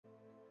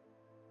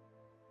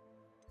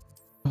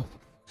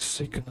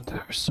sake,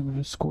 another summon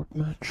escort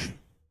match.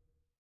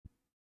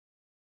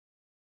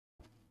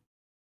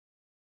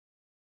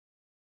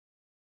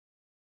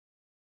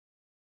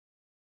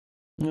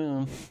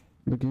 Yeah,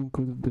 the game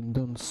could have been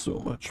done so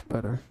much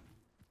better.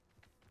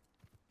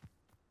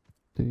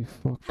 They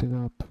fucked it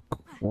up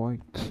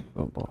quite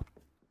a lot.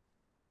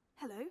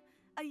 Hello,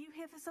 are you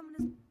here for someone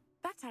as...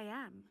 That I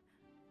am.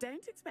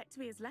 Don't expect to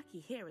be as lucky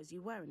here as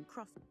you were in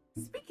Cross.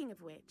 Speaking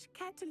of which,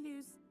 care to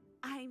lose...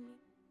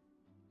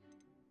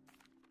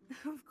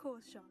 Of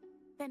course, Sean.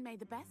 Then may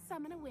the best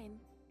summoner win.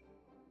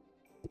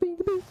 May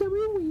the best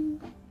summoner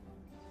win.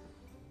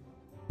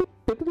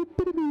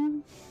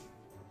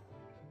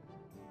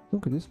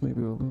 Okay, this may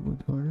be a little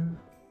bit harder.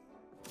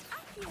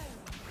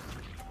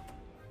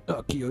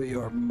 Akio,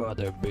 your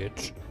mother,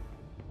 bitch.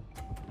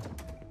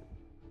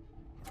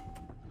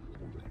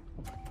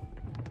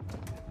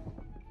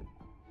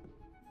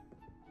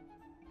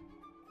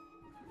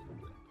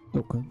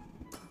 Okay.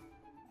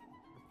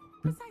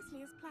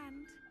 Precisely as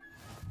planned.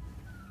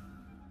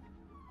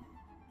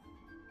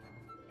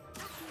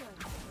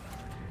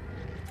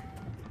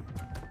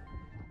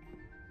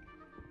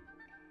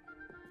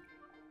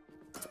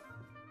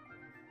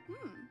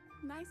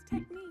 Nice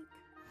technique.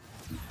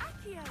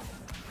 Akio!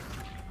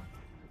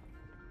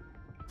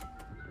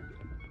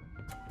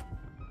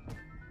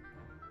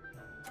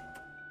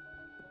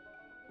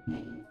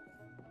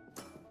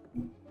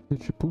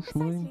 Did she push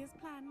mine? Precisely as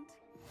planned.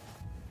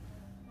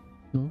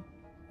 No?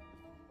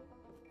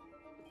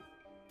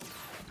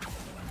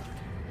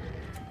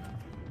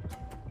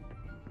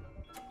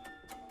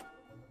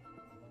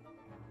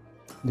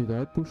 Did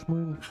I push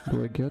mine?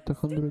 Do I get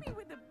 100? Stick me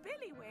with the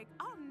billywig.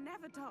 I'll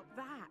never top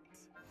that.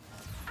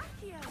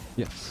 Akio!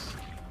 Yes.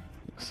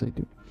 Yes, I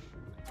do.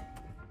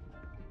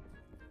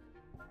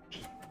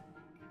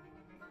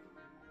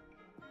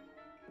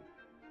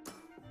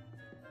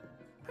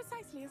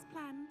 Precisely as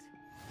planned.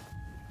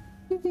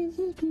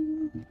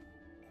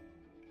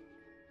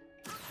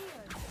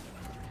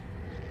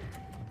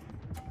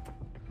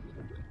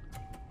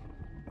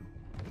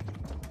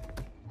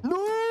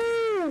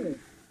 No!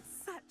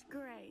 Such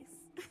grace.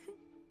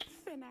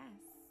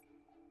 Finesse.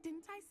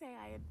 Didn't I say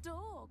I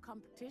adore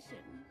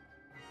competition?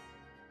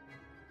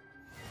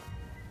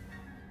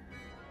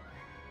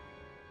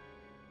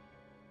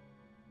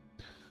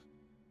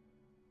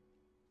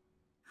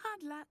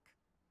 Hard luck.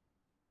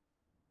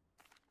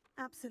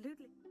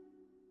 Absolutely.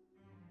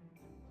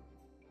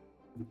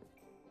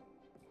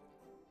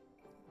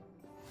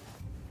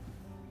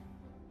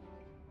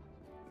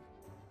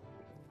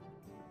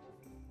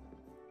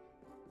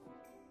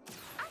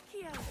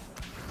 Akio!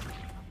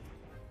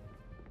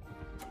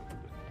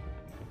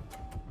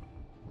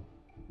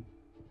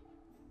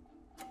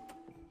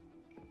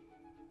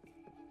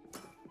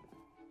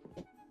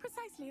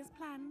 Precisely as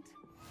planned.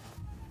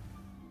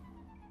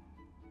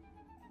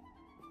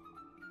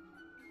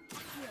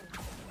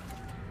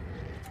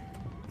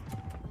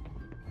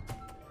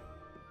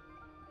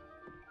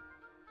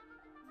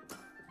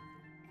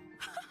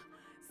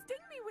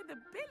 Sting me with a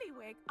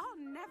billywig. I'll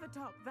never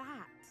top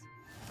that.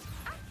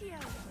 Akio!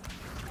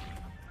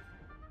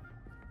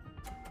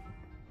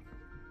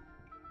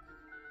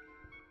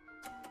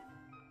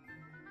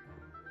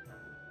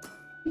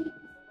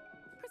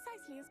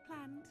 Precisely as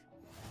planned.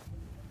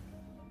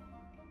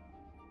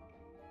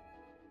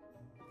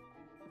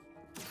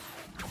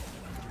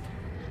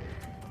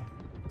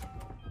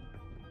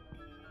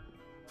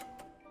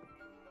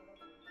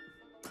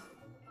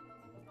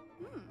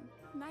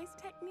 Nice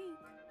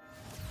technique.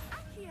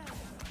 Akio!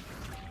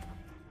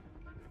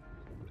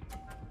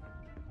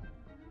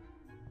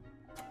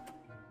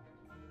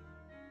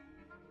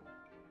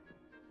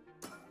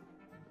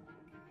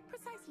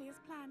 Precisely as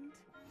planned.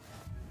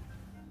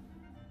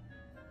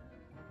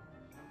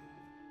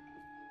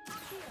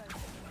 Akio!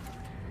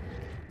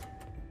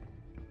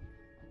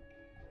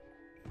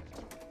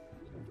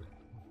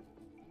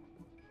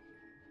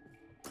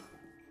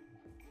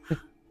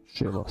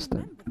 She lost it.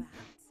 Remember that.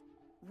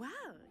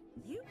 Well,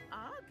 you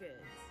are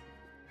good.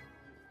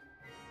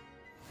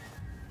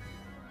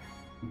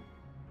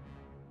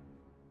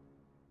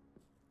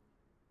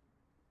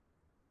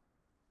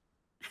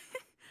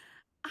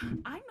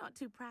 I'm not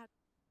too proud.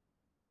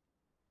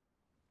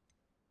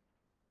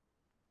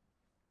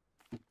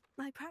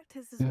 I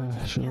practice as much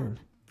as I can.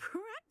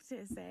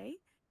 Practice, eh?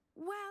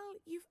 Well,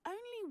 you've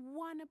only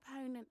one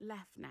opponent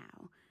left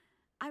now.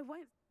 I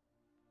won't...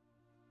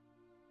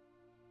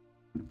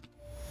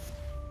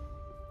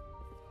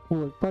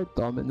 Well, by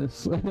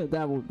Dominus,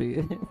 that would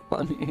be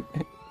funny.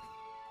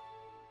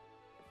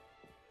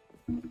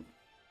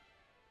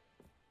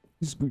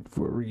 He's good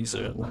for a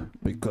reason,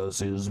 because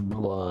he's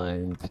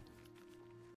blind.